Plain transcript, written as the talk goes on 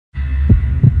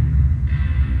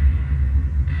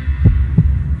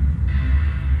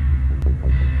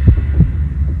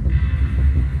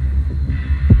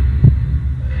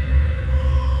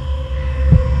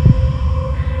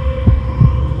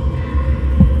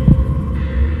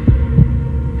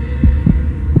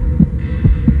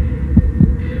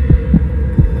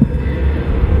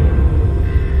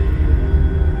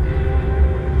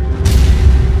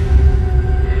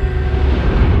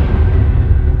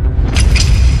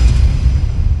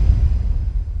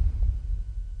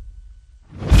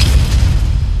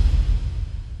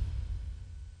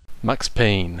Max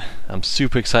Payne. I'm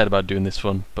super excited about doing this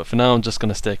one, but for now I'm just going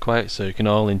to stay quiet so you can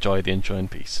all enjoy the intro in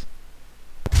peace.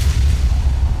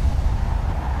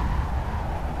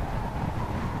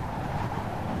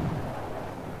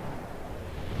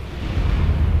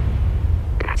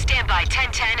 Standby,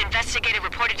 1010, investigated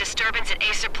reported disturbance at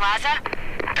Acer Plaza.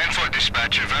 10-4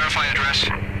 dispatcher, verify address.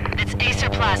 It's Acer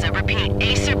Plaza, repeat,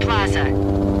 Acer Plaza.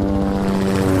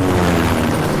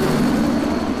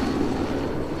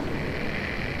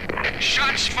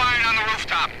 Shots fired on the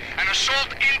rooftop. An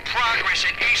assault in progress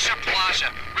at Acer Plaza.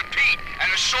 Repeat, an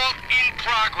assault in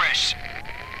progress.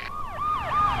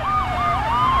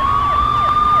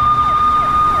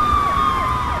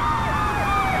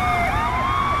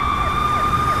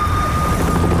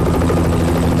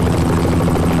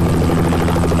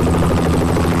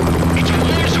 It's a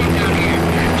war zone down here.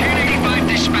 1085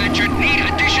 dispatcher, need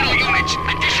additional units.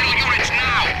 Additional units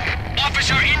now.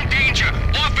 Officer in danger.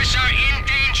 Officer in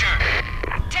danger.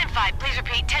 10-5, please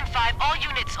repeat, 10-5, all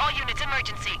units,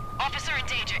 emergency. Officer in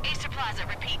danger, Acer Plaza,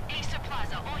 repeat, Acer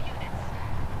Plaza, all units.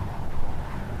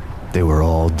 They were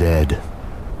all dead.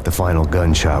 The final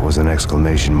gunshot was an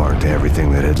exclamation mark to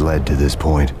everything that had led to this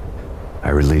point. I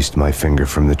released my finger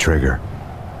from the trigger,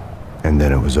 and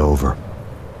then it was over.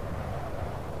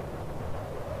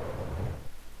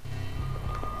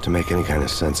 To make any kind of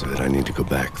sense of it, I need to go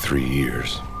back 3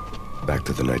 years. Back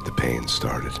to the night the pain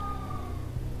started.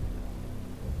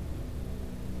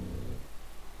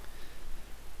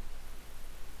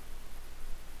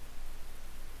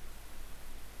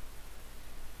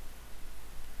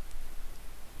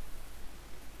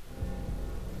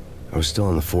 I was still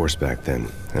on the force back then.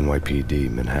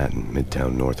 NYPD, Manhattan,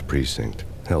 Midtown North Precinct,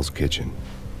 Hell's Kitchen.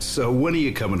 So when are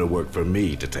you coming to work for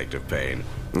me, Detective Payne?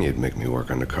 You'd make me work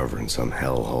undercover in some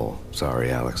hellhole. Sorry,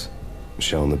 Alex.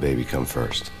 Michelle and the baby come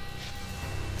first.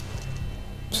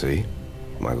 See?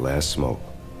 My last smoke.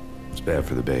 It's bad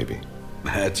for the baby.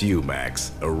 That's you,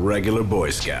 Max. A regular Boy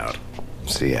Scout.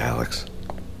 See, Alex?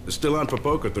 Still on for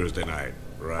poker Thursday night,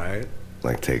 right?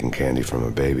 Like taking candy from a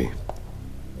baby.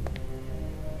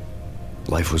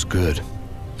 Life was good.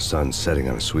 The sun setting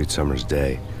on a sweet summer's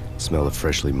day. The smell of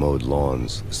freshly mowed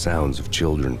lawns. The sounds of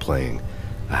children playing.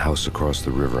 A house across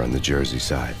the river on the Jersey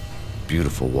side.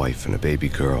 Beautiful wife and a baby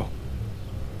girl.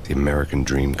 The American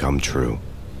dream come true.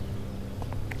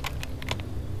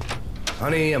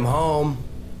 Honey, I'm home.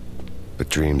 But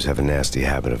dreams have a nasty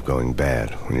habit of going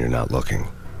bad when you're not looking.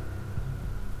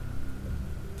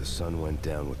 The sun went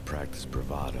down with practiced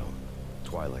bravado.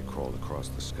 Twilight crawled across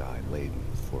the sky, laden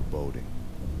with foreboding.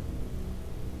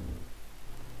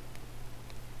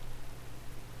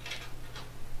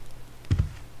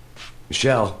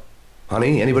 Michelle,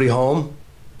 honey, anybody home?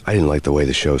 I didn't like the way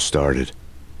the show started.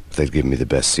 They'd given me the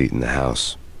best seat in the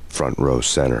house, front row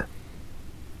center.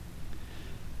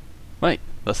 Right,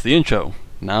 that's the intro.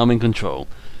 Now I'm in control.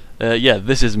 Yeah,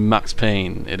 this is Max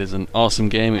Payne. It is an awesome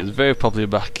game. It was very popular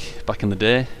back in the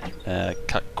day.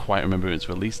 Can't quite remember when it was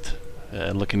released.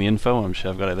 Look in the info, I'm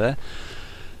sure I've got it there.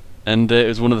 And it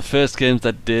was one of the first games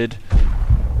that did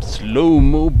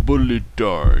slow-mo bullet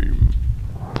time.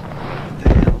 What the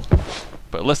hell?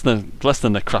 But less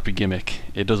than a crappy gimmick,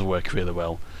 it does work really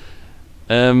well.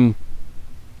 As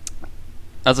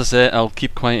I say, I'll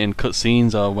keep quiet in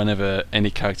cutscenes or whenever any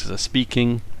characters are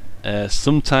speaking.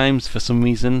 Sometimes, for some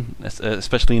reason,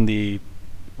 especially in the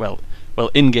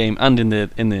in-game and in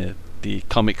the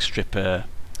comic strip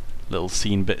little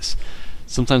scene bits,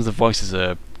 sometimes the voices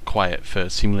are quiet for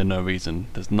seemingly no reason.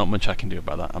 There's not much I can do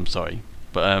about that. I'm sorry,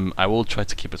 but I will try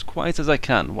to keep as quiet as I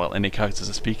can while any characters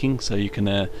are speaking, so you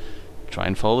can try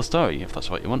and follow the story if that's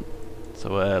what you want.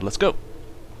 So let's go.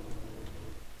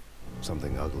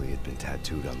 Something ugly had been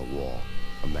tattooed on the wall.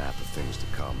 A map of things to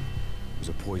come. It was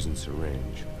a poison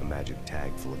syringe, a magic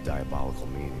tag full of diabolical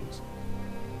meanings.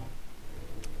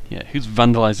 Yeah, who's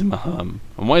vandalizing my home?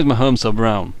 And why is my home so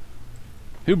brown?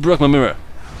 Who broke my mirror?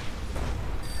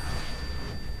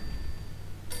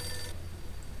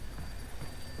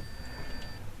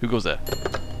 Who goes there?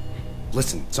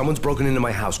 Listen, someone's broken into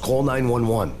my house. Call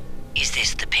 911. Is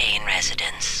this the Payne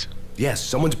residence? Yes,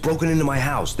 someone's broken into my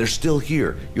house. They're still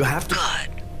here. You have to...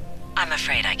 Good. I'm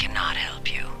afraid I cannot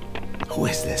help you. Who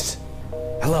is this?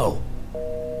 Hello?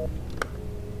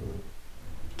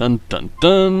 Dun dun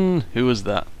dun! Who was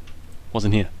that?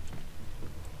 Wasn't here.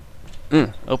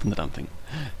 Open the damn thing.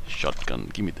 Shotgun,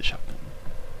 give me the shotgun.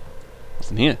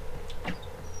 Wasn't here.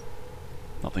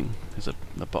 Nothing. There's a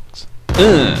box.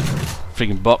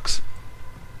 Freaking box.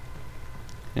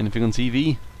 Anything on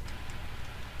TV?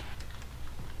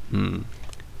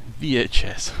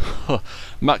 VHS.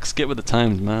 Max, get with the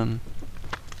times, man.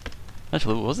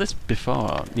 Actually, was this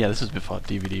before? Yeah, this was before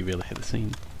DVD really hit the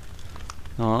scene.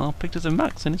 Oh, pictures of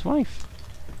Max and his wife.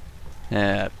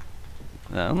 Yeah.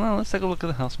 Well, let's take a look at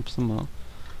the house for some more.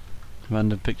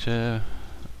 Random picture.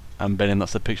 I'm betting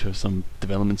that's a picture of some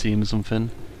development team or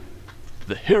something.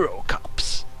 The Hero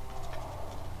Cops.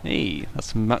 Hey,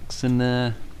 that's Max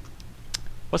and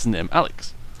what's his name?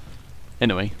 Alex.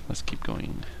 Anyway, let's keep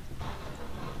going.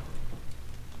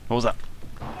 What was that?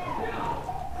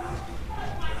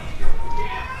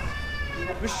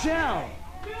 Michelle!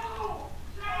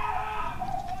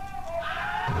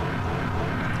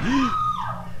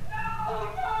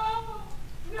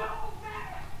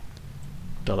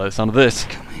 Don't like the sound of this.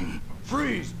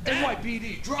 Freeze!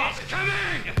 NYPD, drop it!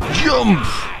 Coming! Jump!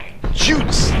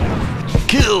 Shoots!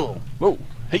 Kill! Whoa!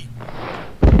 Hey!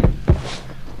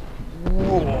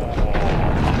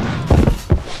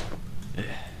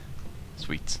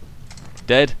 Sweet.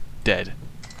 Dead? Dead.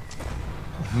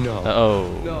 No.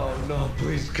 Uh-oh. No,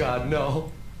 please, God,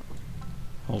 no.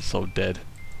 Also dead.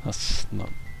 That's not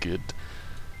good.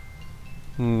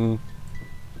 Hmm.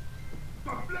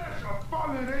 The flesh of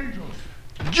fallen angels.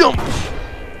 Jump!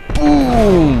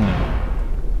 Boom!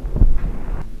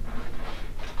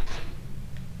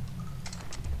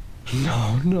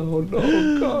 No,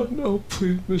 God, no,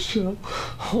 please, Michelle.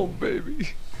 Oh, baby.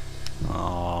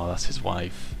 Oh, that's his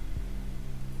wife.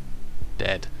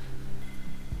 Dead.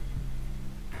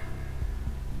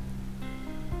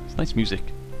 It's nice music.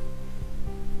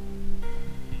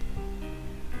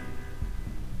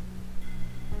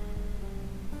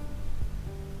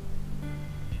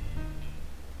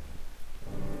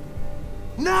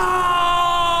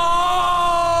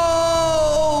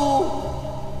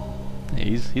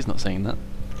 He's not saying that.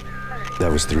 That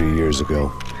was 3 years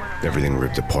ago. Everything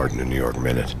ripped apart in a New York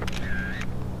minute.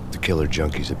 The killer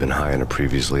junkies had been high on a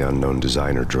previously unknown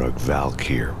designer drug,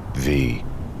 Valkyr, V.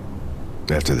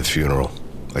 After the funeral,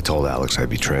 I told Alex I'd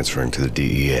be transferring to the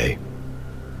DEA.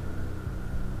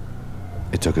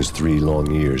 It took us 3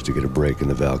 long years to get a break in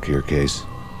the Valkyr case.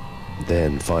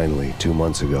 Then, finally, 2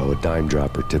 months ago, a dime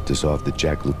dropper tipped us off that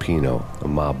Jack Lupino, a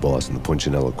mob boss in the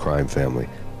Punchinello crime family,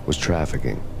 was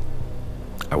trafficking.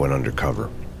 I went undercover,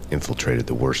 infiltrated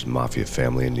the worst mafia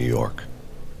family in New York.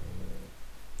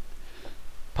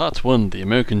 Part 1, The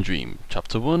American Dream.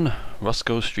 Chapter 1,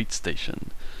 Roscoe Street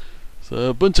Station. So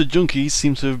a bunch of junkies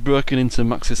seem to have broken into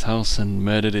Max's house and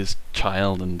murdered his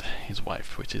child and his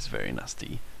wife, which is very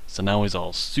nasty. So now he's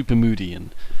all super moody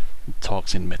and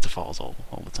talks in metaphors all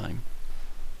the time.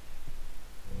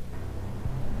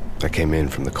 I came in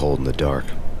from the cold and the dark.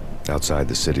 Outside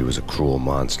the city was a cruel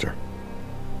monster.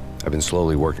 I've been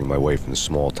slowly working my way from the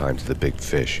small time to the big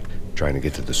fish, trying to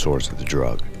get to the source of the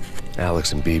drug.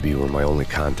 Alex and BB were my only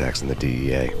contacts in the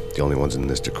DEA, the only ones in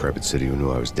this decrepit city who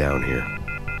knew I was down here.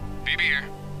 BB here.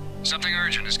 Something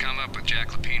urgent has come up with Jack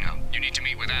Lupino. You need to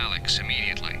meet with Alex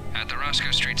immediately at the Roscoe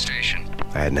Street Station.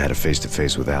 I hadn't had a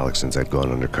face-to-face with Alex since I'd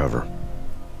gone undercover.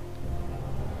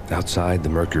 Outside, the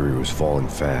mercury was falling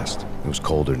fast. It was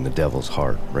colder than the devil's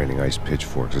heart, raining ice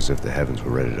pitchforks as if the heavens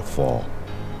were ready to fall.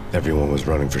 Everyone was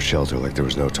running for shelter like there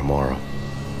was no tomorrow.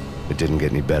 It didn't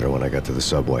get any better when I got to the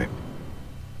subway.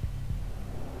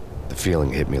 The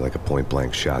feeling hit me like a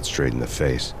point-blank shot straight in the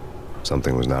face.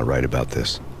 Something was not right about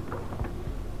this.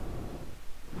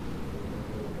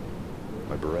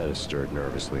 My Beretta stirred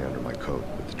nervously under my coat,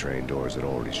 but the train doors had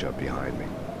already shut behind me,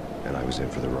 and I was in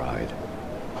for the ride.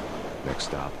 Next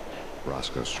stop,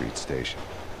 Roscoe Street Station,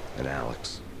 and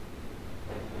Alex.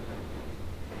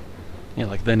 Yeah,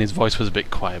 like then his voice was a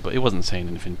bit quiet, but it wasn't saying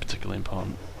anything particularly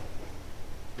important.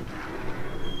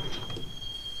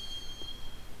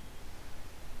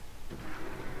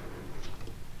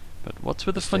 But what's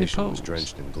with the funny station pose? was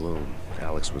drenched in gloom.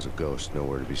 Alex was a ghost,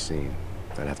 nowhere to be seen.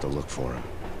 I'd have to look for him.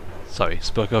 Sorry,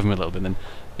 spoke over me a little bit then.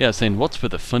 Yeah, saying what's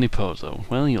with the funny pose though?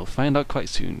 Well, you'll find out quite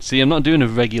soon. See, I'm not doing a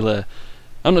regular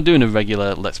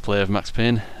Let's Play of Max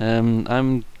Payne.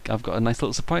 I've got a nice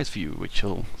little surprise for you, which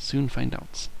you'll soon find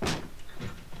out.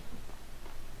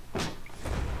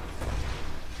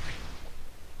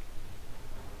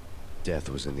 Death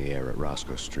was in the air at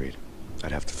Roscoe Street.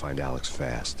 I'd have to find Alex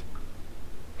fast.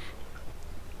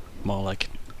 More like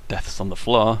death's on the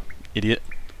floor, idiot.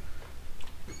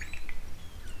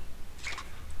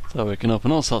 So we can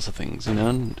open all sorts of things, you know.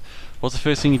 And what's the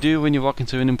first thing you do when you walk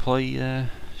into an employee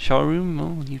shower room?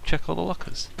 Well, you check all the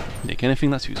lockers. Nick anything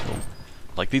that's useful.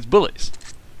 Like these bullets.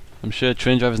 I'm sure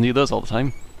train drivers need those all the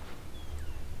time.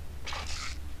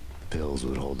 Pills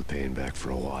would hold the pain back for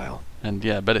a while. And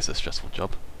yeah, I bet it's a stressful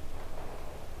job.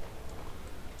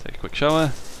 Take a quick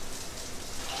shower.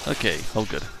 Okay, all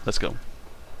good. Let's go.